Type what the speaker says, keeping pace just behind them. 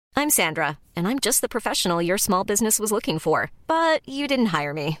I'm Sandra, and I'm just the professional your small business was looking for. But you didn't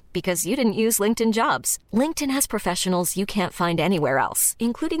hire me because you didn't use LinkedIn Jobs. LinkedIn has professionals you can't find anywhere else,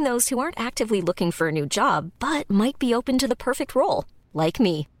 including those who aren't actively looking for a new job, but might be open to the perfect role, like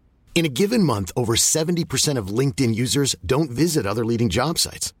me. In a given month, over 70% of LinkedIn users don't visit other leading job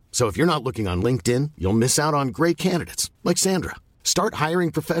sites. So if you're not looking on LinkedIn, you'll miss out on great candidates, like Sandra. Start hiring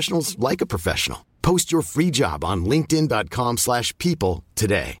professionals like a professional. Post your free job on linkedin.com/people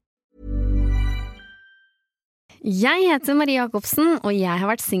today. Jeg heter Marie Jacobsen, og jeg har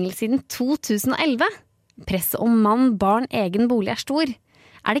vært single siden 2011. Presset om mann, barn, egen bolig stor.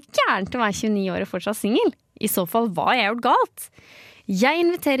 Det gærent å være 29 år og fortsatt single? I så fall, hva har jeg gjort galt? Jeg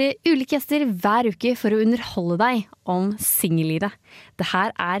inviterer ulike gjester hver uke for å underholde deg om singellivet. Det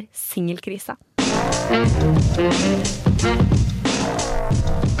her Singelkrisa.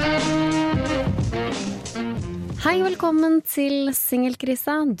 Hei og velkommen til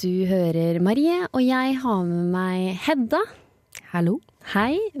Singelkrisa. Du hører Marie, og jeg har med meg Hedda. Hallo.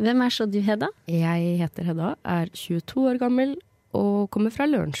 Hei, hvem så du, Hedda? Jeg heter Hedda, 22 år gammel og kommer fra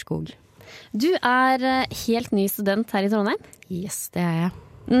Lørenskog. Du helt ny student her i Trondheim? Yes, det jeg.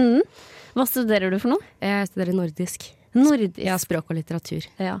 Hva studerer du for noe? Jeg studerer nordisk. Ja, språk og litteratur.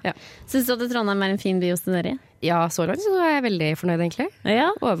 Ja. Synes du at Trondheim en fin by å studere i? Ja, så langt så jeg veldig fornøyd egentlig.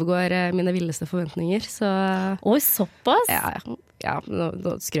 Ja. Overgår mine villeste forventninger, så... Oi, såpass? Ja,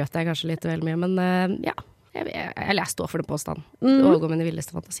 nå skrøt jeg kanskje litt vel mye, men ja, jeg står for det påstand. Overgår mine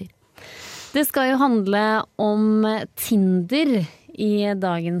villeste fantasier. Det skal jo handle om Tinder i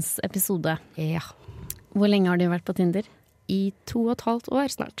dagens episode. Ja. Hvor lenge har du vært på Tinder? I 2,5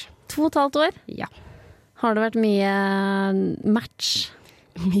 år snart. 2,5 år? Ja. Har det vært mye match?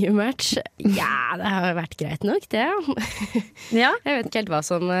 Mye match? Ja, det har vært greit nok, det. Ja? Jeg vet ikke helt hva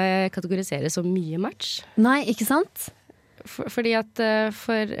som kategoriseres som mye match. Nei, ikke sant? Fordi at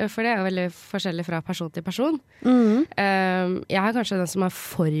for det jo veldig forskjellig fra person til person. Jeg kanskje den som har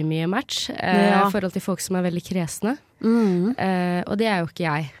for mye match i forhold til folk som veldig kresne. Og det jo ikke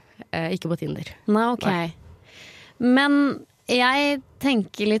jeg. Ikke på Tinder. Nei, ok. Nei. Men jeg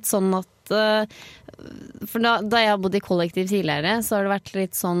tenker litt sånn at for da jeg har bodd i kollektiv tidligere, så har det vært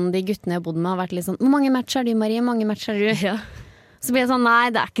litt sånn, de guttene jeg har bodd med har vært litt sånn, hvor mange match du, Marie? Mange match du? Ja. Så blir jeg sånn, nei,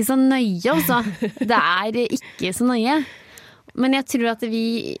 det ikke så nøye, altså. Det ikke så nøye. Men jeg tror at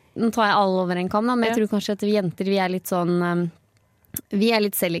nå tar jeg alle over en kam da, men jeg tror kanskje at vi jenter, vi litt sånn, vi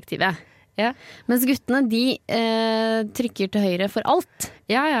litt selektive. Ja. Mens guttene, de trykker til høyre for alt.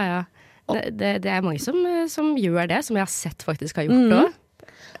 Ja. Det mange som gjør det, som jeg har sett faktisk har gjort det.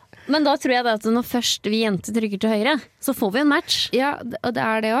 Men da tror jeg at når først vi jenter trykker til høyre, så får vi en match. Ja, og det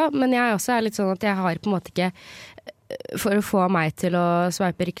det også, men jeg også litt sånn at jeg har på en måte ikke, for å få meg til å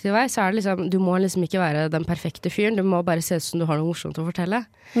sveipe riktig vei, så det liksom, du må liksom ikke være den perfekte fyren, du må bare se ut som du har noe morsomt å fortelle.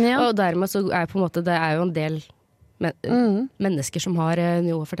 Ja. Og dermed så på en måte, det jo en del mennesker som har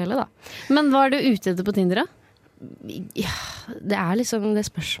noe å fortelle da. Men hva du ute etter på Tinder da? Ja, det liksom det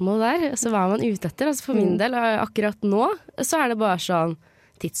spørsmålet der, altså hva man ute etter, altså for min del, akkurat nå, så det bare sånn,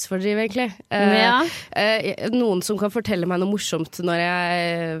 tidsfordriv egentlig. Noen som kan fortelle meg noe morsomt når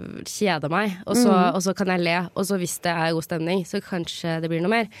jeg kjeder meg, og så kan jeg le, og så hvis det god stemning, så kanskje det blir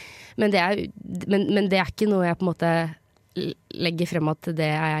noe mer. Men det ikke noe jeg på en måte legger frem at det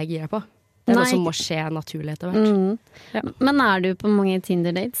jeg gira på. Det noe som må skje naturlig etter hvert. Ja. Men du på mange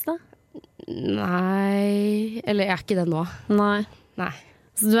Tinder-dates da? Nei, eller jeg ikke det nå. Nei.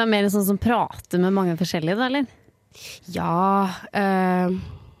 Så du mer sånn som prater med mange forskjellige da, eller? Ja,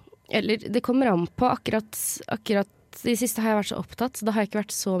 eller det kommer an på akkurat de siste har jeg vært så opptatt, så da har jeg ikke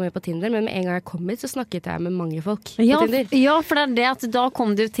vært så mye på Tinder, men med en gang jeg kom hit så snakket jeg med mange folk på Tinder. Ja, for det at da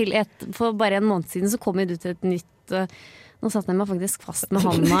kom du til for bare en måned siden så kom du til et nytt nå satt jeg meg faktisk fast med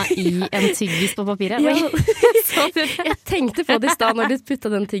hånda i en tyggis på papiret. Ja. Jeg tenkte på det i sted når du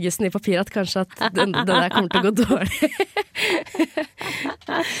puttet den tyggisen i papiret, at kanskje at den der kommer til å gå dårlig.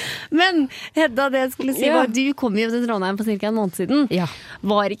 Men Hedda, det jeg skulle si var du kom jo til Trondheim for cirka en måned siden. Ja.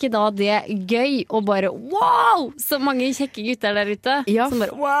 Var ikke da det gøy å bare wow, så mange kjekke gutter der ute? Ja, som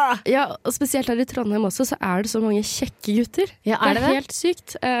bare, wow. Ja, og spesielt her i Trondheim også, så det så mange kjekke gutter. Ja, det helt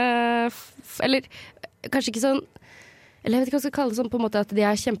sykt. Eller kanskje ikke sånn, eller jeg vet ikke hva jeg skal kalle det sånn på en måte at de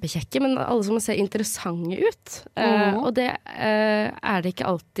kjempekjekke, men alle som ser interessante ut. Og det det ikke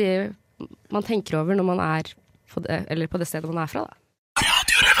alltid man tenker over når man på det, eller på det stedet man fra da.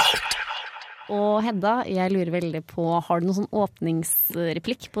 Radio Revolt. Og Hedda, jeg lurer veldig på, har du noen sånn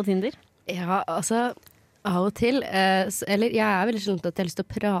åpningsreplikk på Tinder? Ja, altså av og til, eller jeg veldig sånn at jeg har lyst til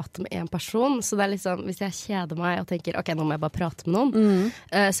å prate med en person, så det litt sånn, hvis jeg kjeder meg og tenker, ok, nå må jeg bare prate med noen,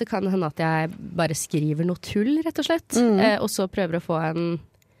 så kan det hende at jeg bare skriver noe tull, rett og slett, og så prøver å få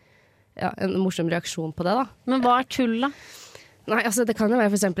en morsom reaksjon på det da. Men hva tull da? Nei, altså det kan jo være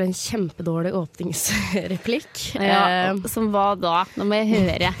for eksempel en kjempedårlig åpningsreplikk. Som hva da? Nå må jeg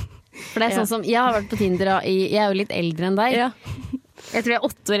høre. For det sånn som, jeg har vært på Tinder, jeg er jo litt eldre enn deg. Jeg tror jeg er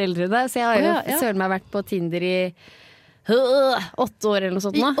 8 år eldre enn deg, så jeg har jo søren meg vært på Tinder i 8 år eller noe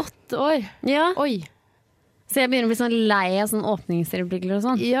sånt nå. I 8 år? Ja. Oi. Så jeg begynner å bli sånn lei av sånne åpningsreplikker og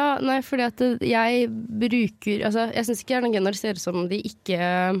sånn. Ja, nei, fordi at jeg bruker, altså jeg synes ikke det er noe gøy når det ser ut som de ikke...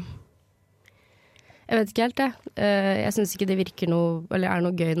 Jeg vet ikke helt det. Jeg synes ikke det virker noe, eller er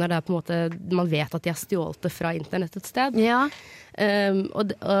noe gøy når det er på en måte, man vet at de har stjålet det fra internett et sted. Ja.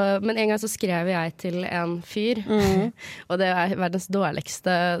 Men en gang så skrev jeg til en fyr, og det er verdens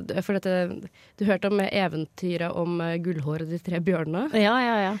dårligste, for du hørte om eventyret om Gullhår og de 3 bjørnene?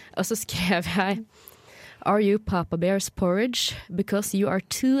 Ja. Og så skrev jeg, Are you Papa Bear's porridge? Because you are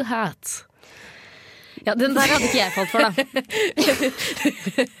too hot. Ja, den der hadde ikke jeg fått for da.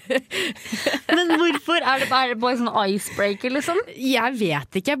 Men hvorfor? Er det bare sånn icebreaker liksom? Jeg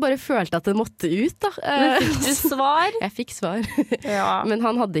vet ikke, jeg bare følte at det måtte ut da. Men fikk du svar? Jeg fikk svar. Ja. Men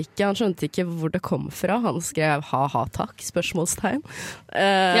han skjønte ikke hvor det kom fra. Han skrev ha takk, spørsmålstegn.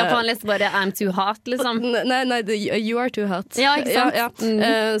 Ja, for han leste bare I'm too hot liksom. Nei, you are too hot. Ja, ikke sant?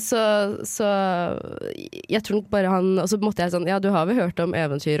 Ja. Så jeg tror nok bare han, og så måtte jeg sånn, ja, du har vel hørt om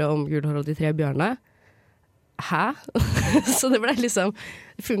eventyret om Gullhår og de 3 bjørnene? Hæ? Så det ble liksom,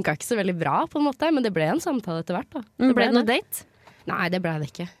 det funket ikke så veldig bra på en måte, men det ble en samtale etter hvert da. Ble det noe date? Nei, det ble det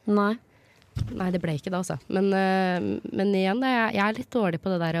ikke. Nei, det ble ikke det altså. Men igjen, jeg er litt dårlig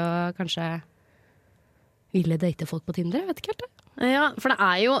på det der å kanskje ville date folk på Tinder, jeg vet ikke helt det. Ja, for det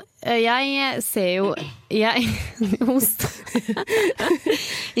er jo, jeg ser jo, jeg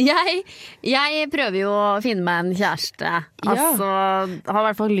prøver jo å finne meg en kjæreste. Altså, har i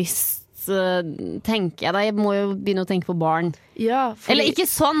hvert fall lyst, tenker jeg da. Jeg må jo begynne å tenke på barn. Ja, eller ikke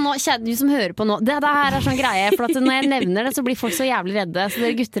sånn nå, du som hører på nå. Det her er sånn greie, for at når jeg nevner det så blir folk så jævlig redde. Så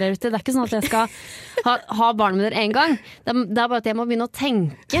dere gutter der ute, det er ikke sånn at jeg skal ha barn med dere en gang. Det er bare at jeg må begynne å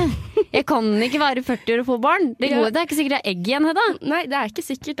tenke. Jeg kan ikke være 40 år og få barn. Det er ikke sikkert jeg har egg igjen, Hedda. Nei, det er ikke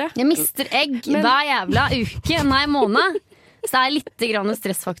sikkert det. Jeg mister egg hver jævla uke, måned. Så det er litt grann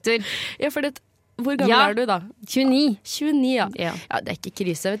stressfaktor. Ja, for hvor gammel er du da? 29. 29, ja. Ja, det er ikke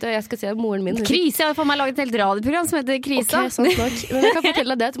krise, vet du. Jeg skal si at moren min... Krise? Jeg har for meg laget et helt radioprogram som heter Krisa. Ok, sant nok. Men jeg kan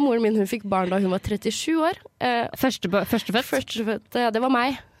fortelle deg at moren min, hun fikk barn da hun var 37 år. Førstefødt, ja, det var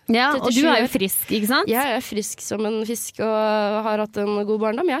meg. Ja, og du er jo frisk, ikke sant? Jeg er frisk som en fisk og har hatt en god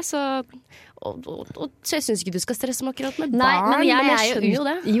barndom, så jeg synes ikke du skal stresse meg akkurat med barn, men jeg skjønner jo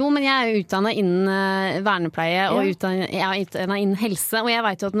det. Jo, men jeg er jo utdannet innen vernepleie, og jeg er utdannet innen helse, og jeg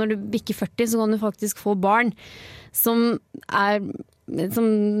vet jo at når du bikker 40, så kan du faktisk få barn som er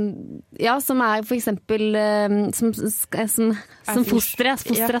for eksempel som fosteret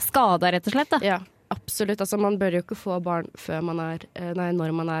er skadet, rett og slett da. Ja. Absolutt, altså man bør jo ikke få barn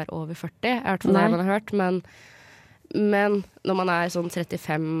når man er over 40, er hvert fall det man har hørt, men når man er sånn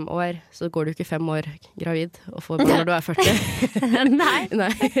 35 år, så går du ikke 5 år gravid og får barn når du er 40. Nei.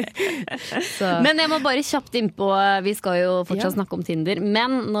 Men jeg må bare kjapt innpå, vi skal jo fortsatt snakke om Tinder,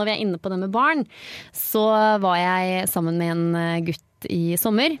 men når vi er inne på det med barn, så var jeg sammen med en gutt i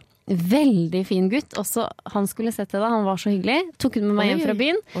sommer. Veldig fin gutt. Også, han skulle sett det da, han var så hyggelig. Tok hun med meg hjem fra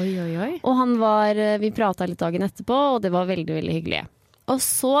byen. Og vi pratet litt dagen etterpå, og det var veldig, veldig hyggelig. Og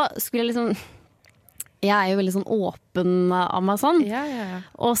så skulle jeg liksom... Jeg er jo veldig sånn åpen av meg sånn. Ja.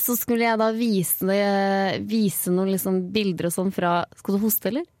 Og så skulle jeg da vise noen liksom bilder og sånn fra... Skal du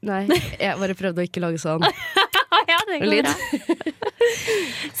hoste, eller? Nei, jeg bare prøvde å ikke lage sånn. Ja, det går bra.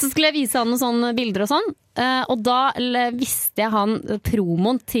 Så skulle jeg vise han noen sånne bilder og sånn. Og da visste jeg han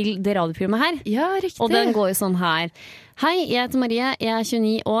promoen til det radioprogrammet her. Ja, riktig. Og den går jo sånn her. Hei, jeg heter Marie, jeg er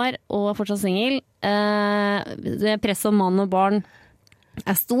 29 år og fortsatt single. Det presset om mann og barn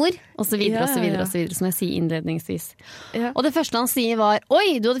er stor, og så videre, og så videre, og så videre, som jeg sier innledningsvis. Ja. Og det første han sier var,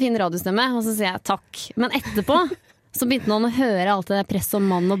 oi, du hadde fin radiostemme, og så sier jeg takk. Men etterpå, så begynte han å høre alt det press om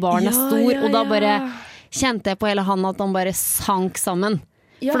mann og barn er stor, og da bare kjente jeg på hele han at han bare sank sammen.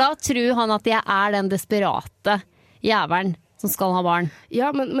 Ja. For da tror han at jeg er den desperate jævelen som skal ha barn.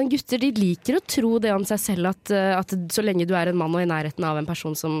 Ja, men gutter, de liker å tro det om seg selv, at så lenge du er en mann og i nærheten av en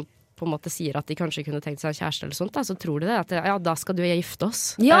person som på en måte sier at de kanskje kunne tenkt seg en kjæreste eller sånt, da, så tror de det, at ja, da skal du gifte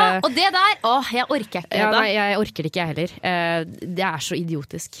oss. Ja, og det der, jeg orker ikke det. Nei, jeg orker det ikke jeg heller. Det er så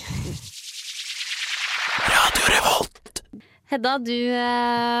idiotisk. Radio Revolt. Hedda, du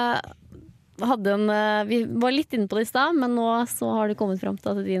vi var litt inne på det i sted, men nå så har du kommet frem til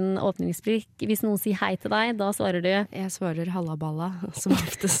at din åpningsreplikk, hvis noen sier hei til deg, da svarer du Jeg svarer hallaballa, som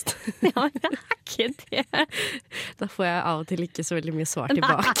oftest. Ja, det er ikke det. Da får jeg av og til ikke så veldig mye svar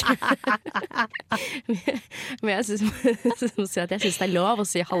tilbake. Men jeg synes at jeg synes det er lov å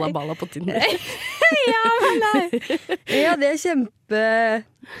si hallaballa på Tinder. Ja, men nei. Ja, det er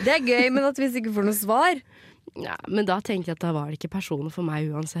det er gøy, men at hvis du ikke får noe svar Ja, men da tenker jeg at da var det ikke personer for meg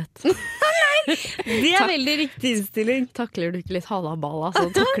uansett. Det er veldig riktig innstilling. Takler du ikke litt hallaballa, så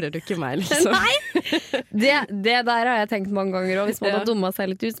takler du ikke meg, liksom. Nei! Det der har jeg tenkt mange ganger, og hvis man har dummet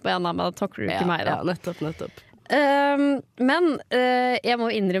seg litt ut, så nei, men da takler du ikke meg da. Ja, nettopp. Men jeg må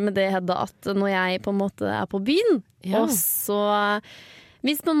innrømme det, Hedda, at når jeg på en måte er på byen, og så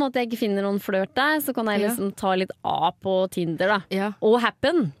hvis på en måte jeg ikke finner noen flørt der, så kan jeg liksom ta litt av på Tinder da. Ja. Og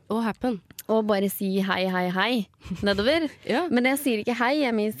Happen. Og bare si hei nedover. Men jeg sier ikke hei,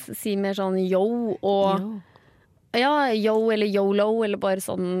 jeg sier mer sånn yo og yo eller yolo, eller bare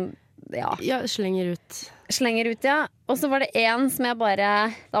sånn Ja, slenger ut, ja. Og så var det en som jeg bare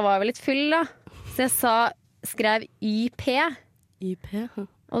da var jeg vel litt full da. Så jeg skrev YP.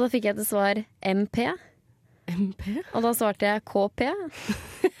 Og da fikk jeg til svar MP. Og da svarte jeg KP.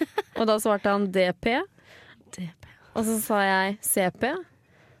 Og da svarte han DP. Og så sa jeg CP.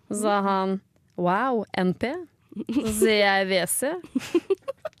 Og så sa han wow, NP. Så sier jeg VC.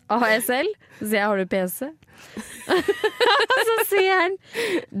 ASL. Så sier jeg har du PC? Og så sier han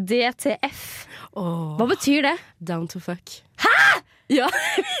DTF. Hva betyr det? Down to fuck. Hæ?! Ja.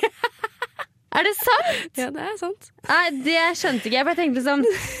 Er det sant? Ja, det er sant. Nei, det skjønte ikke jeg. For jeg tenkte liksom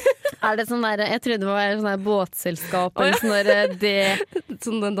er det sånn der, jeg trodde det var sånn der båtselskap eller sånn der det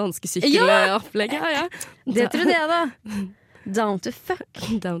Sånn den danske sykkelopplegget. Ja. Det trodde jeg da. Down to fuck.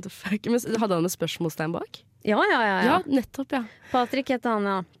 Men hadde han et spørsmålstegn bak? Ja. Ja, nettopp, ja. Patrick heter han,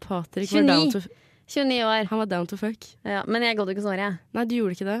 ja. Patrick 29. var down to 29 år. Han var down to fuck. Ja, men jeg gått ikke så jeg. Nei, du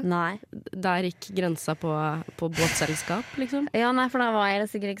gjorde ikke det? Nei. Der gikk grensa på båtselskap, liksom? Ja, nei, for da var jeg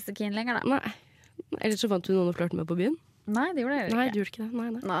sikkert ikke så keen lenger, da. Nei. Eller så fant du noen å flørte med på byen? Nei, det gjorde jeg ikke. Nei, du gjorde ikke det. Nei.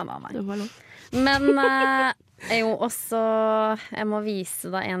 Det var lov. Men jo, også jeg må vise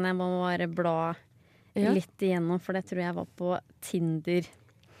deg en jeg må bare bla litt igjennom, for det tror jeg var på Tinder.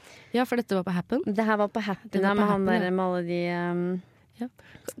 Ja, for dette var på Happen? Det her var på Happen, med han der med alle de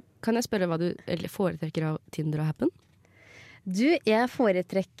Kan jeg spørre hva du foretrekker av Tinder og Happen? Du, jeg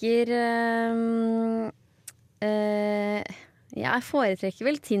foretrekker jeg foretrekker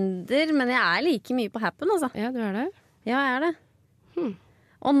vel Tinder, men jeg er like mye på Happen, altså. Ja, du er det? Ja, jeg er det.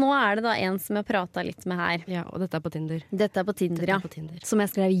 Og nå er det da en som jeg pratet litt med her. Ja, og dette er på Tinder. Dette er på Tinder, ja. Som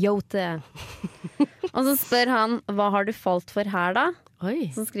jeg skrev yo til. Og så spør han, hva har du falt for her da? Oi.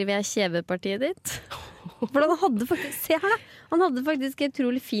 Så skriver jeg kjevepartiet ditt. For han hadde faktisk, se her da, han hadde faktisk et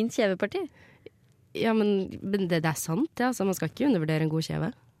utrolig fint kjeveparti. Ja, men det er sant, ja. Så man skal ikke undervurdere en god kjeve.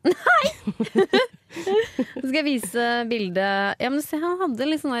 Nei! Så skal jeg vise bildet. Ja, men se, han hadde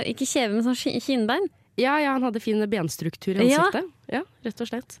litt sånn der, ikke kjeve, men sånn kinnbein. Ja, han hadde fin benstruktur i ansiktet. Ja, rett og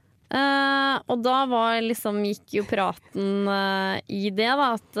slett. Og da gikk jo praten i det da,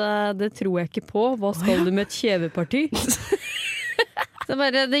 at det tror jeg ikke på. Hva skal du med et kjeveparti? Så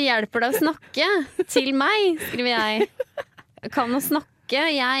bare, det hjelper deg å snakke til meg, skriver jeg. Kan å snakke,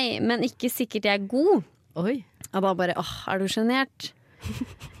 jeg, men ikke sikkert jeg er god. Oi. Og da bare, er du genert?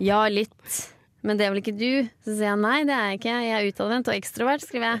 Ja, litt. Men det er vel ikke du? Så sier jeg, nei, det er jeg ikke. Jeg er utadvendt og ekstrovert,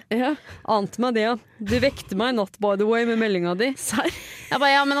 skriver jeg. Ja, ante meg det, ja. Du vekte meg i natt, by the way, med meldinga di. Jeg bare,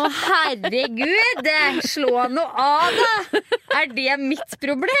 ja, men å herregud, slå noe av da! Er det mitt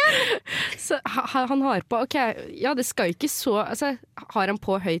problem? Så han har på, ok, ja, det skal jo ikke så, altså, har han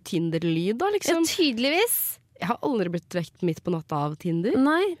på høy Tinder-lyd da, liksom? Ja, tydeligvis. Jeg har aldri blitt vekt midt på natta av Tinder.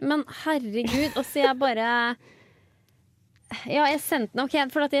 Nei, men herregud, og så jeg bare... Ja, jeg sendte den,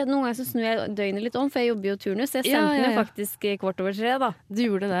 for at noen ganger så snur jeg døgnet litt om, for jeg jobber jo turnus. Jeg sendte den jo faktisk 3:15 da. Du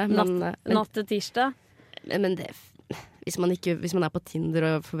gjorde det, men... Natt til tirsdag. Men det, hvis man er på Tinder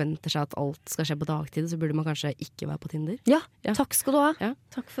og forventer seg at alt skal skje på dagtid, så burde man kanskje ikke være på Tinder. Ja. Takk skal du ha. Ja.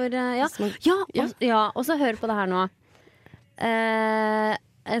 Takk for, og så hør på det her nå.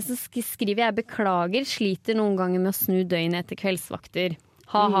 Så skriver jeg beklager, sliter noen ganger med å snu døgnet etter kveldsvakter.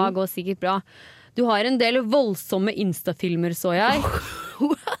 Haha, går sikkert bra. Du har en del voldsomme Insta-filmer, så jeg.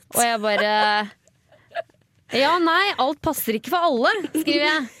 Og jeg bare... Ja, nei, alt passer ikke for alle, skriver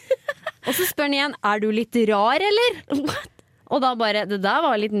jeg. Og så spør han igjen, er du litt rar, eller? Og da bare, det der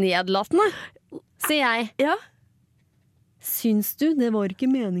var litt nedlatende, sier jeg. Ja. Syns du? Det var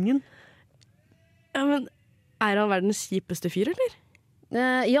ikke meningen. Ja, men er han verdens kjipeste fyr, eller?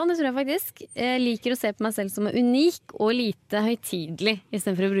 Ja, det tror jeg faktisk. Jeg liker å se på meg selv som unik og lite høytidelig, I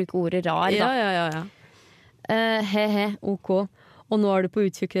stedet for å bruke ordet rar. Da. Ja. He, ok. Og nå du på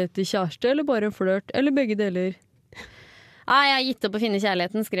utkikk etter kjæreste, eller bare en flørt, eller begge deler? Nei, jeg har gitt opp å finne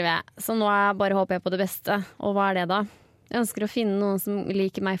kjærligheten, skriver jeg. Så nå bare håper jeg på det beste. Og hva det da? Jeg ønsker å finne noen som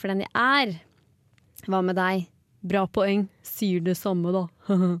liker meg for den jeg er. Hva med deg? Bra poeng. Sier det samme, da.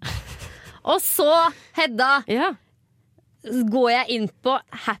 Og så, Hedda, går jeg inn på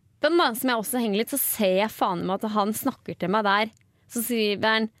Happen, da, som jeg også henger litt, så ser jeg faen meg at han snakker til meg der. Så sier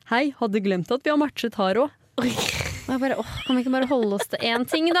han, hei, hadde glemt at vi har matchet her også. Og jeg bare, kan vi ikke bare holde oss til én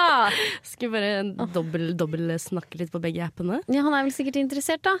ting, da? Skal vi bare dobbelt snakke litt på begge appene? Ja, han vel sikkert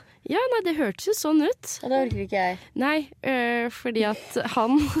interessert, da. Ja, nei, det hørtes jo sånn ut. Og det orker ikke jeg. Nei, fordi at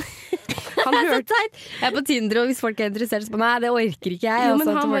han hørte... Jeg på Tinder, og hvis folk interessert, så på meg, det orker ikke jeg. Jo,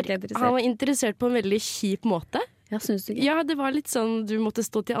 men han var interessert på en veldig kjip måte. Ja, synes du ikke? Ja, det var litt sånn, du måtte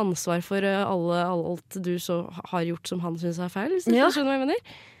stå til ansvar for alt du så har gjort som han synes feil, hvis du skjønner hva jeg mener.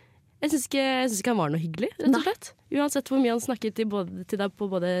 Jeg synes ikke han var noe hyggelig, rett og slett. Uansett hvor mye han snakket til deg på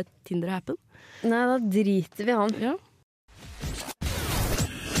både Tinder og Happen. Nei, da driter vi han. Ja.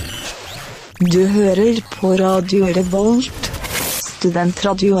 Du hører på Radio Revolt,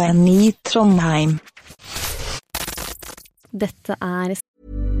 studentradioen I Trondheim. Dette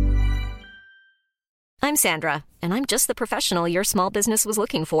I'm Sandra, and I'm just the professional your small business was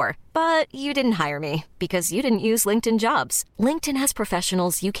looking for. But you didn't hire me because you didn't use LinkedIn Jobs. LinkedIn has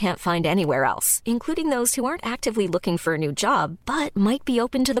professionals you can't find anywhere else, including those who aren't actively looking for a new job, but might be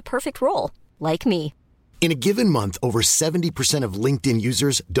open to the perfect role, like me. In a given month, over 70% of LinkedIn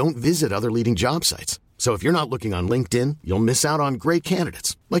users don't visit other leading job sites. So if you're not looking on LinkedIn, you'll miss out on great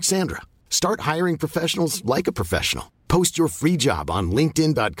candidates, like Sandra. Start hiring professionals like a professional. Post your free job on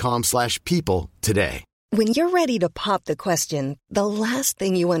linkedin.com/people today. When you're ready to pop the question, the last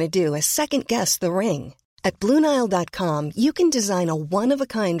thing you want to do is second-guess the ring. At BlueNile.com, you can design a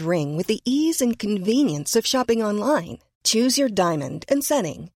one-of-a-kind ring with the ease and convenience of shopping online. Choose your diamond and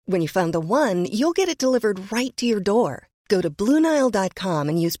setting. When you find the one, you'll get it delivered right to your door. Go to BlueNile.com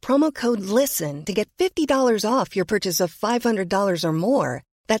and use promo code LISTEN to get $50 off your purchase of $500 or more.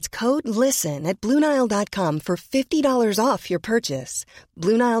 That's code LISTEN at BlueNile.com for $50 off your purchase.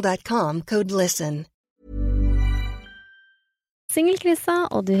 BlueNile.com, code LISTEN.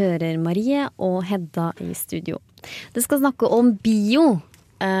 Singel-Krissa, og du hører Marie og Hedda I studio. Det skal snakke om bio,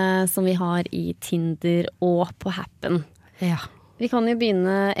 som vi har I Tinder og på Happen. Ja. Vi kan jo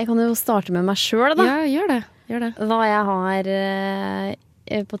begynne, jeg kan jo starte med meg selv da. Ja, gjør det. Hva jeg har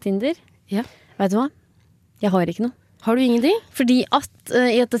på Tinder. Ja. Vet du hva? Jeg har ikke noe. Har du ingenting? Fordi at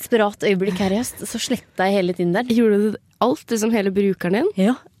I et desperat øyeblikk her I høst, så slettet jeg hele Tinderen. Gjorde du alt, liksom hele brukeren din?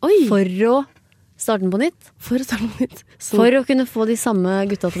 Ja. Oi. For å starte den på nytt. For å kunne få de samme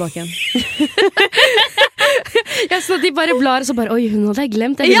gutta tilbake igjen. Ja, så de bare blar, og så bare, oi, hun hadde jeg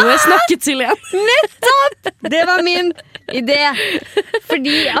glemt. Jeg ville snakket til igjen. Nettopp! Det var min idé.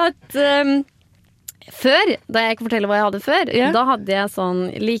 Fordi at før, da jeg ikke forteller hva jeg hadde før, da hadde jeg sånn,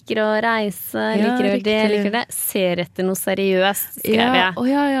 liker å reise, liker det, ser etter noe seriøst, skrev jeg.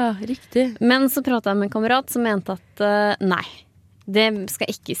 Ja, riktig. Men så pratet jeg med en kamerat som mente at, nei, det skal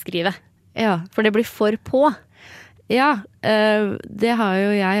jeg ikke skrive. Ja. For det blir for på. Ja, det har jo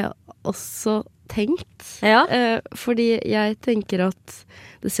jeg også tenkt. Ja. Fordi jeg tenker at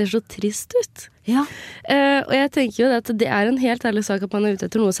det ser så trist ut. Ja. Og jeg tenker jo at det en helt ærlig sak at man ute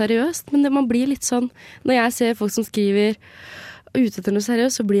etter noe seriøst, men man blir litt sånn, når jeg ser folk som skriver ute etter noe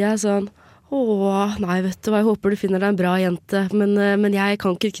seriøst, så blir jeg sånn, nei, vet du hva, jeg håper du finner deg en bra jente, men jeg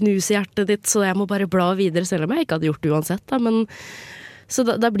kan ikke knuse hjertet ditt, så jeg må bare bla videre, selv om jeg ikke hadde gjort det uansett, da, men så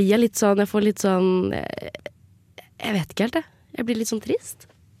da blir jeg litt sånn, jeg får litt sånn, jeg vet ikke helt det. Jeg blir litt sånn trist.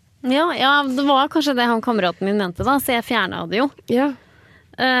 Ja, det var kanskje det han kameraten min mente da, så jeg fjernet det jo. Ja.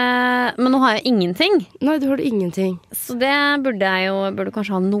 Men nå har jeg ingenting. Nei, du har ingenting. Så det burde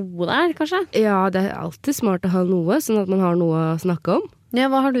kanskje ha noe der, kanskje? Ja, det alltid smart å ha noe, sånn at man har noe å snakke om. Ja,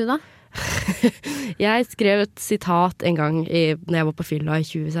 hva har du da? Jeg skrev et sitat en gang når jeg var på fylla I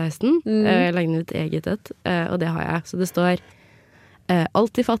 2016. Jeg lagde et eget og det har jeg. Så det står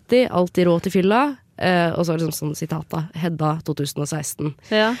alltid fattig, alltid råd til fylla, og så det sånn sitat da, Hedda 2016.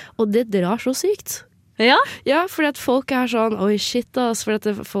 Ja. Og det drar så sykt. Ja? Ja, fordi at folk sånn, oi shit ass, fordi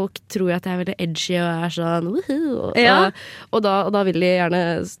at folk tror at jeg veldig edgy og sånn, woohoo, og da vil de gjerne,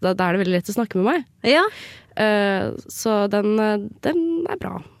 da det veldig lett å snakke med meg. Ja. Så den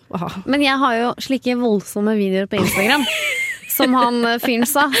bra å ha. Men jeg har jo slike voldsomme videoer på Instagram. som han fyren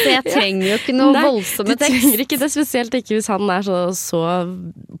sa. Så jeg trenger jo ikke noe voldsomme tekst. Du trenger ikke det, spesielt ikke hvis han er så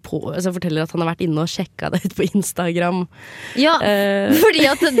på, altså forteller at han har vært inne og sjekka det ut på Instagram. Ja, fordi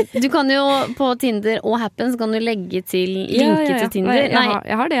at du kan jo på Tinder og Happen så kan du legge til linke til Tinder.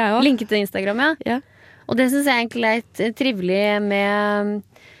 Jeg har det, jeg også. Linke til Instagram, ja. Og det synes jeg egentlig er litt trivelig med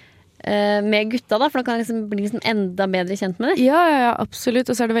gutta, da, for da kan jeg liksom bli liksom enda bedre kjent med det. Ja, absolutt.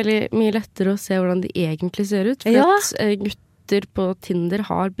 Og så er det veldig mye lettere å se hvordan de egentlig ser ut. For at gutter på Tinder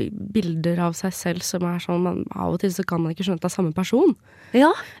har bilder av seg selv som er sånn, men av og til så kan man ikke skjønne at det er samme person.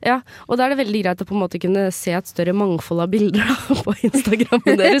 Ja, og da er det veldig greit å på en måte kunne se et større mangfold av bilder på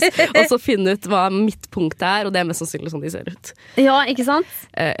Instagrammen deres, og så finne ut hva mitt punkt er, og det er mest sannsynlig sånn de ser ut. Ja, ikke sant?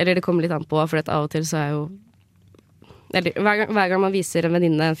 Eller det kommer litt an på, for av og til så er jo eller, hver gang man viser en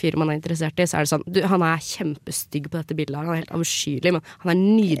venninne en fyr man er interessert i, så er det sånn, han er kjempestygg på dette bildet, han er helt avskyelig, men han er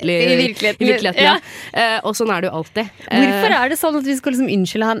nydelig i virkeligheten. Og sånn er det jo alltid. Hvorfor er det sånn at vi skal liksom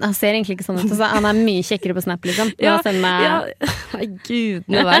unnskylde han ser egentlig ikke sånn ut, altså, han er mye kjekkere på Snap liksom. Nei,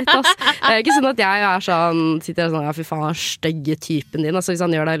 gudene vet, ass. Det er ikke sånn at jeg er sånn, sitter sånn, ja fy faen, han stygge typen din, altså hvis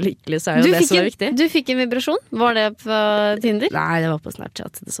han gjør deg lykkelig, så er jo det som er viktig. Du fikk en vibrasjon? Var det på Tinder? Nei, det var på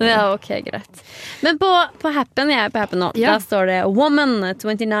Snapchat. Ja, ok, greit. Men på Happen, jeg er på Happen nå. Der står det Woman,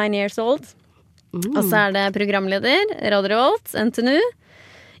 29 years old. Og så er det programleder, Radio Revolt, NTNU.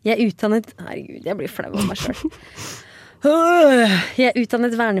 Jeg er utdannet herregud, jeg blir flau av meg selv. Jeg er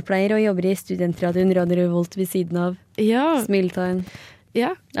utdannet vernepleier og jobber i studentradioen Radio Revolt ved siden av Smiltegn.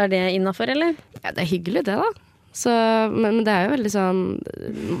 Er det innenfor, eller? Ja, det er hyggelig det da. Så, men det er jo veldig sånn,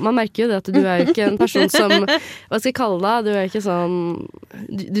 man merker jo det at du er jo ikke en person som, hva skal jeg kalle deg, du er ikke sånn,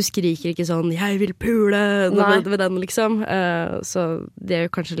 du skriker ikke sånn, jeg vil pule ved den liksom, så det er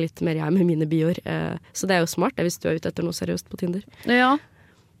jo kanskje litt mer jeg med mine bioer, så det er jo smart hvis du er ute etter noe seriøst på Tinder. Ja.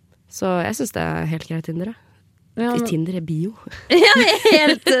 Så jeg synes det er helt greit Tinder, ja. Tinder er bio. Ja,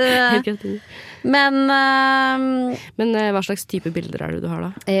 helt greit Tinder. Men hva slags type bilder er det du har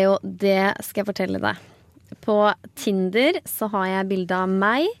da? Jo, det skal jeg fortelle deg. På Tinder så har jeg bilde av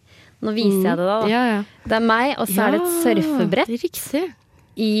meg. Nå viser jeg det da. Det er meg, og så er det et surfebrett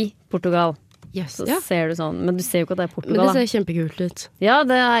i Portugal. Så ser du sånn, men du ser jo ikke at det er Portugal. Men det ser kjempekult ut. Ja,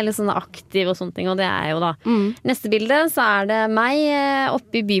 det er litt sånn aktiv og sånne ting, og det er jo da. Neste bilde så er det meg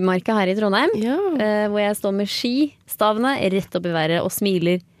oppe i Bymarka her i Trondheim, hvor jeg står med skistavene rett opp i været og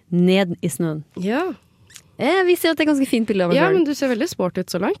smiler ned i snøen. Ja. Vi ser at det er ganske fint bilde av meg selv. Ja, men du ser veldig sport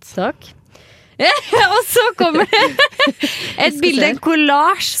ut så langt. Takk. Og så kommer det et bilde, en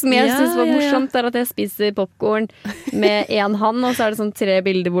collage som jeg synes var morsomt, der at jeg spiser popcorn med en hand, og så er det sånn 3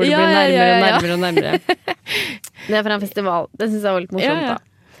 bilder hvor det blir nærmere og nærmere. Det er fra en festival. Det synes jeg var litt morsomt da.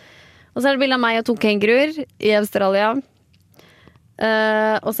 Og så er det bilde av meg og 2 kenguruer i Australia.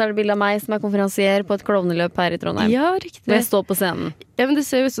 Og så er det bilde av meg som er konferansier på et klovneløp her i Trondheim. Ja, riktig. Hvor jeg står på scenen. Ja, men det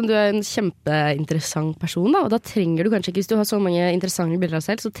ser ut som du er en kjempeinteressant person da, og da trenger du kanskje ikke, hvis du har så mange interessante bilder av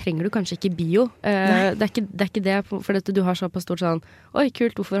selv, så trenger du kanskje ikke bio. Det er ikke det, for dette du har så på stort sånn, oi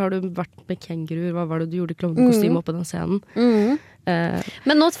kult, hvorfor har du vært med kenguruer, hva var det du gjorde klovnekostyme opp på den scenen?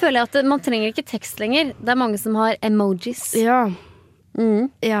 Men nå føler jeg at man trenger ikke tekst lenger. Det er mange som har emojis. Ja,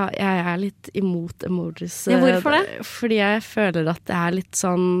 jeg er litt imot emojis. Ja, hvorfor det? Fordi jeg føler at det er litt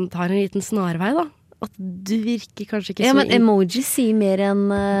sånn, det har en liten snarvei da. At du virker kanskje ikke så... Ja, men emojis sier mer enn...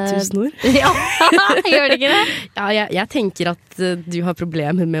 Tusen ord. Ja, gjør det ikke det? Ja, jeg tenker at du har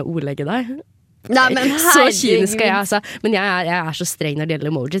problemer med å ordlegge deg. Nei, men så kynisk er jeg, altså. Men jeg er så streng når det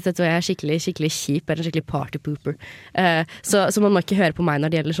gjelder emojis. Jeg tror jeg er skikkelig kjip, jeg er en skikkelig partypooper. Så man må ikke høre på meg når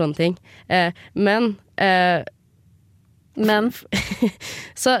det gjelder sånne ting. Men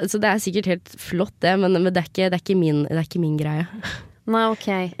så det er sikkert helt flott det, men det er ikke min greie. Nei, ok.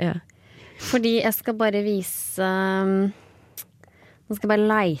 Ja. Fordi jeg skal bare vise nå skal jeg bare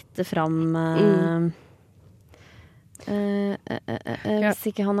leite fram hvis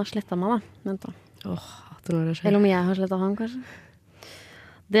ikke han har slettet meg da. Vent da. Eller om jeg har slettet han kanskje.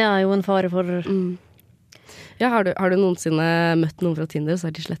 Det er jo en fare for Ja, har du noensinne møtt noen fra Tinder så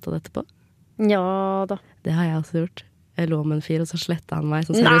har de slettet det etterpå? Ja da. Det har jeg også gjort. Jeg lå med en fyr, og så slettet han meg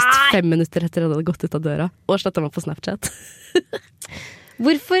sånn seriøst 5 minutter etter at jeg hadde gått ut av døra. Og slettet meg på Snapchat.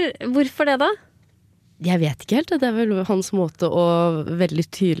 Hvorfor det da? Jeg vet ikke helt. Det er vel hans måte å veldig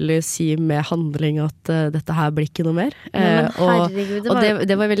tydelig si med handling at dette her blir ikke noe mer.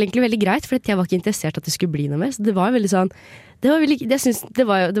 Det var vel egentlig veldig greit, for jeg var ikke interessert at det skulle bli noe mer. Så det var veldig sånn, jeg synes det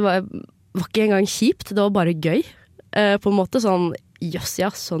var ikke engang kjipt, det var bare gøy. På en måte sånn, jøss, ja,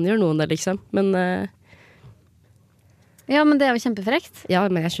 sånn gjør noen det liksom. Men... Ja, men det er jo kjempefrekt. Ja,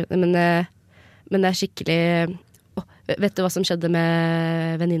 men det er skikkelig vet du hva som skjedde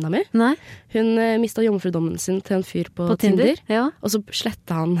med venninna mi? Nei. Hun mistet jomfrudommen sin til en fyr på Tinder. Ja. Og så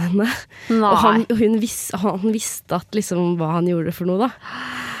slettet han henne. Nei. Og han visste at liksom hva han gjorde for noe da.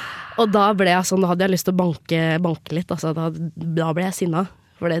 Og da ble jeg sånn, da hadde jeg lyst til å banke litt. Altså, da ble jeg sinna.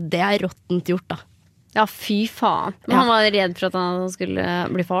 For det råttent gjort da. Ja, fy faen. Men han var redd for at han skulle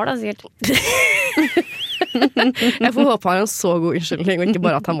bli far da, sikkert. Jeg får håpe han har en så god unnskyldning, og ikke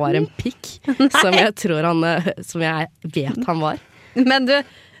bare at han var en pikk, som jeg vet han var. Men du,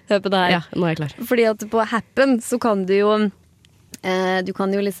 hør på det her. Ja, nå er jeg klar. Fordi at på Happen så kan du jo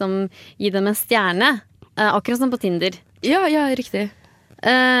liksom gi dem en stjerne, akkurat som på Tinder. Ja, riktig.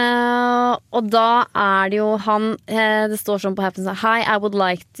 Og da det jo han det står sånn på Happen sånn, Hi, I would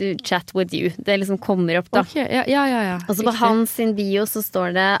like to chat with you. Det liksom kommer opp da. Okay, ja. Og så på hans sin bio så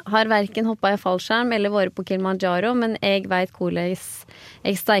står det Har hverken hoppet i fallskjerm eller vært på Kilimanjaro, men jeg vet hvordan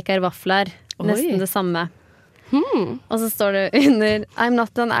jeg steiker vafler. Nesten det samme. Og så står det under I'm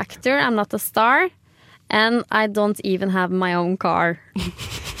not an actor, I'm not a star, and I don't even have my own car.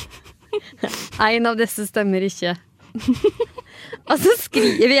 En av disse stemmer ikke. Og så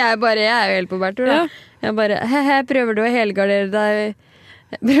skriver jeg er jo helt på bærtur da. Jeg bare, prøver du å helgardere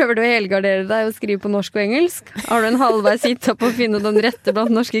deg og skrive på norsk og engelsk? Har du en halvveis gitt opp å finne den rette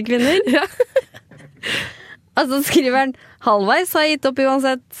blant norske kvinner? Ja. Og så skriver han, halvveis har jeg gitt opp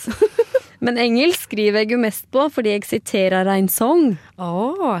uansett. Men engelsk skriver jeg jo mest på fordi jeg siterer en sang.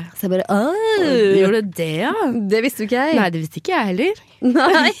 Så jeg bare, gjorde du det, ja? Det visste jo ikke jeg. Nei, det visste ikke jeg heller.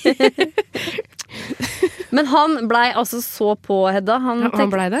 Nei. Men han blei altså så på, Hedda. Han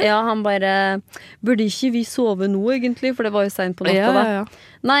blei det? Ja, han bare burde ikke vi sove nå egentlig, for det var jo sent på natta da. Ja.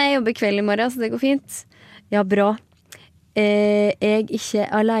 Nei, jeg jobber kveld i morgen, så det går fint. Ja, bra. Jeg ikke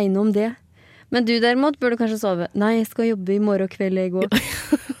alene om det. Men du derimot burde kanskje sove. Nei, jeg skal jobbe i morgen kveld, jeg går.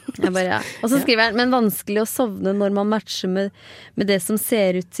 Jeg bare, ja. Og så skriver han, men vanskelig å sovne når man matcher med det som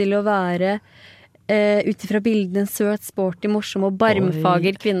ser ut til å være ut ifra bildene en søt, sporty, morsom og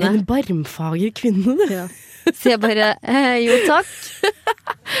barmfager kvinne. En barmfager kvinne, det. Ja. Så jeg bare, jo takk.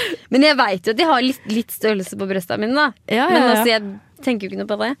 Men jeg vet jo at de har litt størrelse på brøstene mine da. Men altså, jeg tenker jo ikke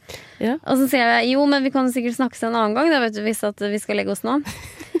noe på det. Og så sier jeg, jo, men vi kan sikkert snakkes en annen gang da, vet du, hvis at vi skal legge oss nå.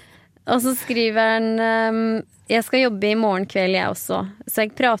 Og så skriver han, jeg skal jobbe i morgen kveld jeg også, så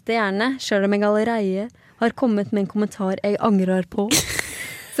jeg prater gjerne, selv om jeg allerede har kommet med en kommentar jeg angrer på.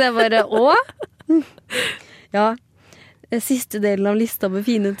 Så jeg bare, ja, siste delen av lista med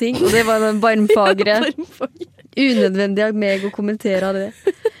fine ting, og det var den barmfagre. Unødvendig av meg å kommentere det.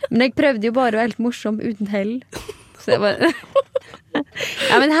 Men jeg prøvde jo bare å være helt morsom uten hell. Så jeg bare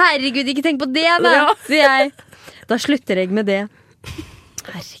ja, men herregud, ikke tenk på det da, sier jeg. Da slutter jeg med det.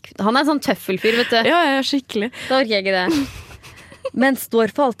 Herregud, han sånn tøffelfyr, vet du. Ja, skikkelig. Da orker jeg ikke det. Men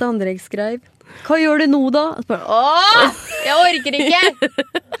står for alt det andre jeg skrev. Hva gjør du nå da? Jeg orker ikke.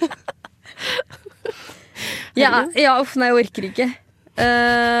 Ja, nei, jeg orker ikke.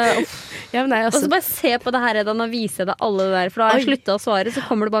 Og så bare se på det her da, nå viser jeg deg alle det der. For da har jeg sluttet å svare, så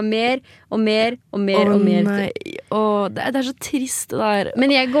kommer det bare mer og mer og mer og mer. Det så trist det der.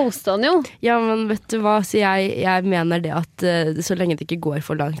 Men jeg ghostet han jo. Ja, men vet du hva, så jeg mener det at så lenge det ikke går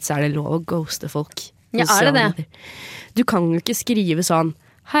for langt, så det lov å ghoste folk. Ja, det? Du kan jo ikke skrive sånn,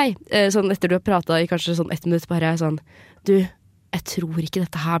 hei, sånn etter du har pratet i kanskje sånn 1 minutt, bare sånn, du, jeg tror ikke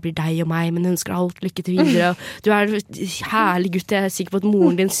dette her blir deg og meg, men jeg ønsker deg alt lykke til videre. Du herlig gutt, jeg sikker på at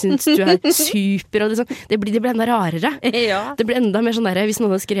moren din synes du super. Og det blir enda rarere. Ja. Det blir enda mer sånn der, hvis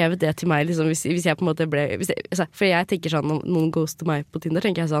noen har skrevet det til meg, liksom, hvis jeg på en måte for jeg tenker sånn, når noen ghoster meg på Tinder,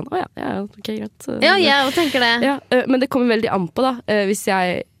 tenker jeg sånn, ok, greit. Ja, jeg tenker det. Ja, men det kommer veldig an på da, hvis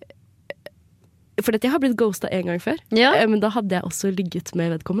jeg for jeg har blitt ghostet en gang før, men da hadde jeg også ligget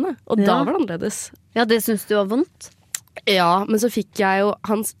med vedkommende, og da var det annerledes. Ja, det synes du var vondt? Ja, men så fikk jeg jo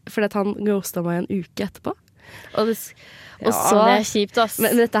fordi at han ghostet meg en uke etterpå. Og så, det kjipt, ass.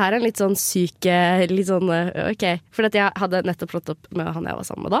 Men dette her en litt sånn syk, litt sånn, ok. Fordi at jeg hadde nettopp slått opp med han jeg var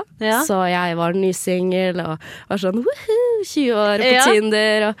sammen med da. Så jeg var ny single, og var sånn, 20 år på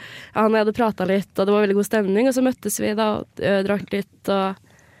Tinder, og han jeg hadde pratet litt, og det var veldig god stemning, og så møttes vi da, og drakk litt,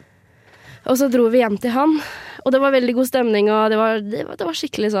 og så dro vi hjem til han, og det var veldig god stemning, og det var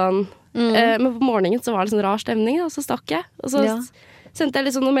skikkelig sånn, men på morgenen så var det sånn rar stemning, og så stakk jeg, og så sendte jeg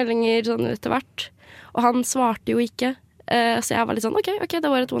litt sånne meldinger sånn etter hvert, og han svarte jo ikke, så jeg var litt sånn, ok,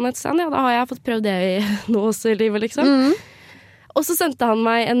 det var et one night stand, da har jeg fått prøvd det i noe også i livet, liksom. Og så sendte han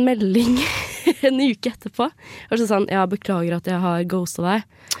meg en melding en uke etterpå, og så sa han, beklager at jeg har ghostet deg.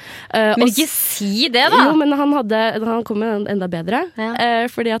 Men ikke si det da! Jo, men han kom med enda bedre,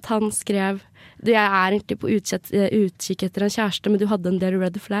 fordi at han skrev, jeg egentlig på utkikk etter en kjæreste, men du hadde en del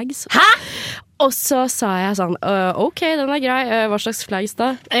red flags. Hæ? Og så sa jeg sånn, ok, den grei, hva slags flags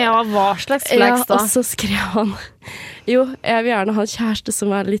da? Ja, hva slags flags da? Og så skrev han, jo, jeg vil gjerne ha en kjæreste som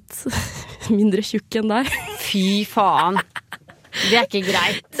litt mindre tjukk enn deg. Fy faen. Det ikke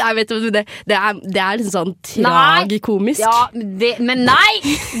greit. Nei, vet du, det liksom sånn tragikomisk. Ja, men nei,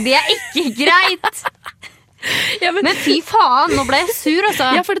 det ikke greit. Ja, men fy faen, nå ble jeg sur altså.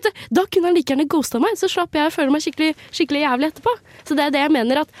 Ja, for da kunne han like gjerne ghosta meg. Så slapp jeg å føle meg skikkelig jævlig etterpå. Så det det jeg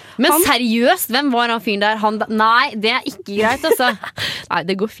mener at Men seriøst, hvem var han fyren der? Nei, det ikke greit altså. Nei,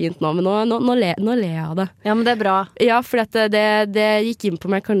 det går fint nå. Men nå ler jeg av det. Ja, men det bra. Ja, for det gikk inn på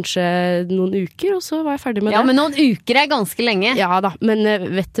meg kanskje noen uker, og så var jeg ferdig med det. Ja, men noen uker ganske lenge. Ja da, men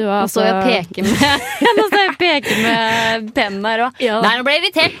vet du hva altså, Nå står jeg peker med pennen der også. Ja. Nei, nå ble jeg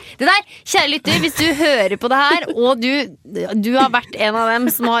irritert. Det der, kjære lytter, hvis du hører på det her, og du har vært en av dem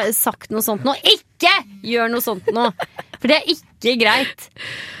som har sagt noe sånt nå, ikke gjør noe sånt nå. For det ikke greit.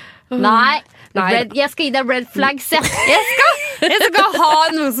 Nei. Jeg skal gi deg red flags, jeg skal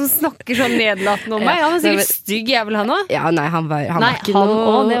ha noen som snakker sånn nedlatende om meg. Han sikkert stygg jævel, han også. Ja, nei, han var ikke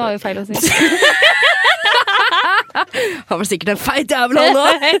noe... det var jo feil å si. Han var sikkert en feit jævel, han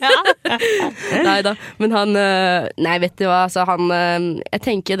også. Neida, men han... Nei, vet du hva, altså jeg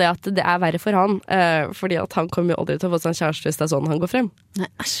tenker det at det verre for han, fordi at han kommer jo aldri til å få seg en kjæreste hvis det sånn han går frem. Nei,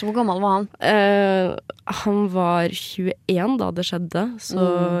 hvor gammel var han? Han var 21 da det skjedde, så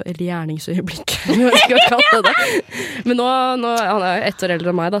eller gjerningsøyeblikk, hva skal jeg kalle det. Men nå han 1 år eldre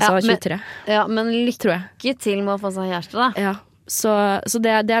enn meg da, så 23. Ja, men lykke til med å få seg kjæreste da. Ja, så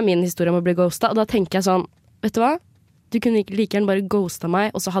det min historie om å bli ghostet, og da tenker jeg sånn, vet du hva? Du kunne like gjerne bare ghosta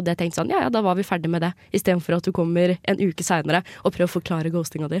meg, og så hadde jeg tenkt sånn, ja, da var vi ferdig med det, i stedet for at du kommer en uke senere og prøver å forklare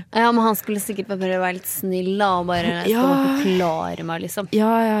ghostinga di. Ja, men han skulle sikkert bare være litt snill da, og bare forklare meg, liksom.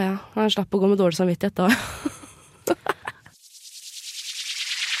 Ja. Han slapp å gå med dårlig samvittighet da.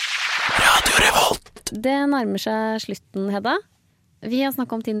 Radio Revolt. Det nærmer seg slutten, Hedda. Vi har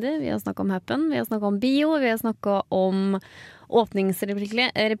snakket om Tinder, vi har snakket om Happen, vi har snakket om bio, vi har snakket om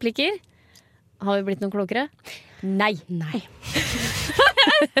åpningsreplikker. Har vi blitt noen klokere? Nei.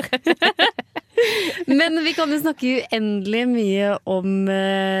 Men vi kan jo snakke uendelig mye om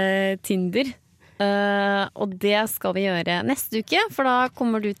Tinder. Og det skal vi gjøre neste uke, for da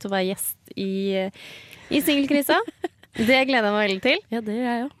kommer du til å være gjest i Singelkrisa. Det gleder jeg meg veldig til. Ja, det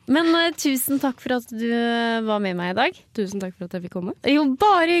gjør jeg jo. Men tusen takk for at du var med meg i dag. Tusen takk for at jeg fikk komme. Jo,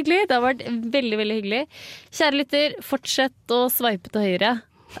 bare hyggelig. Det har vært veldig, veldig hyggelig. Kjære lytter, fortsett å sveipe til høyre.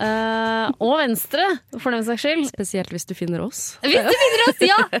 Og venstre, for den saks skyld. Spesielt hvis du finner oss. Hvis du finner oss,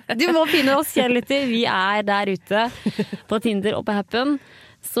 ja! Du må finne oss, kjære lytter. Vi der ute på Tinder og på Happen.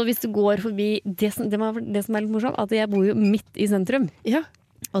 Så hvis du går forbi det som litt morsomt, at jeg bor jo midt i sentrum. Ja.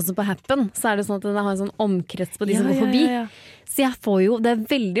 Også på Happen så det sånn at den har en sånn omkrets på de som går forbi. Ja. Så jeg får jo, det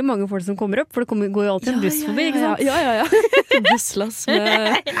veldig mange folk som kommer opp, for det går jo alltid en buss forbi, ikke sant? Ja. Busslass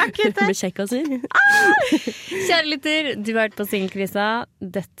med kjekkaser. Kjære lytter, du har vært på Singelkrisa.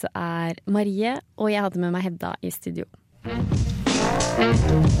 Dette Marie, og jeg hadde med meg Hedda i studio.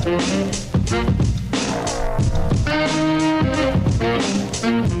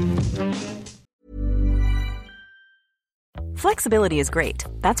 Flexibility is great.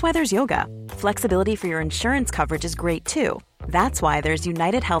 That's why there's yoga. Flexibility for your insurance coverage is great too. That's why there's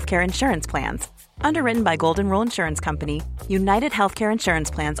United Healthcare Insurance Plans. Underwritten by Golden Rule Insurance Company, United Healthcare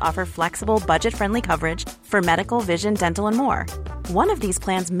Insurance Plans offer flexible, budget-friendly coverage for medical, vision, dental, and more. One of these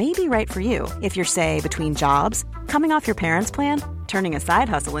plans may be right for you if you're, say, between jobs, coming off your parents' plan, turning a side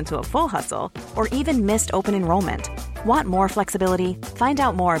hustle into a full hustle, or even missed open enrollment. Want more flexibility? Find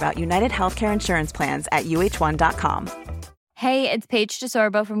out more about United Healthcare Insurance Plans at uh1.com. Hey, it's Paige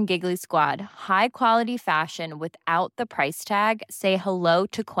DeSorbo from Giggly Squad. High quality fashion without the price tag. Say hello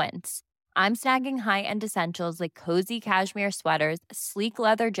to Quince. I'm snagging high-end essentials like cozy cashmere sweaters, sleek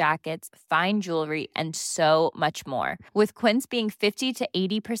leather jackets, fine jewelry, and so much more. With Quince being 50 to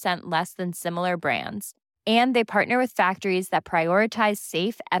 80% less than similar brands. And they partner with factories that prioritize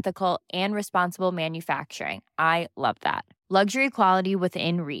safe, ethical, and responsible manufacturing. I love that. Luxury quality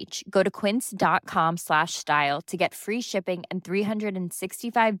within reach. Go to quince.com/style to get free shipping and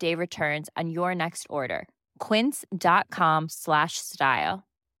 365-day returns on your next order. Quince.com/style.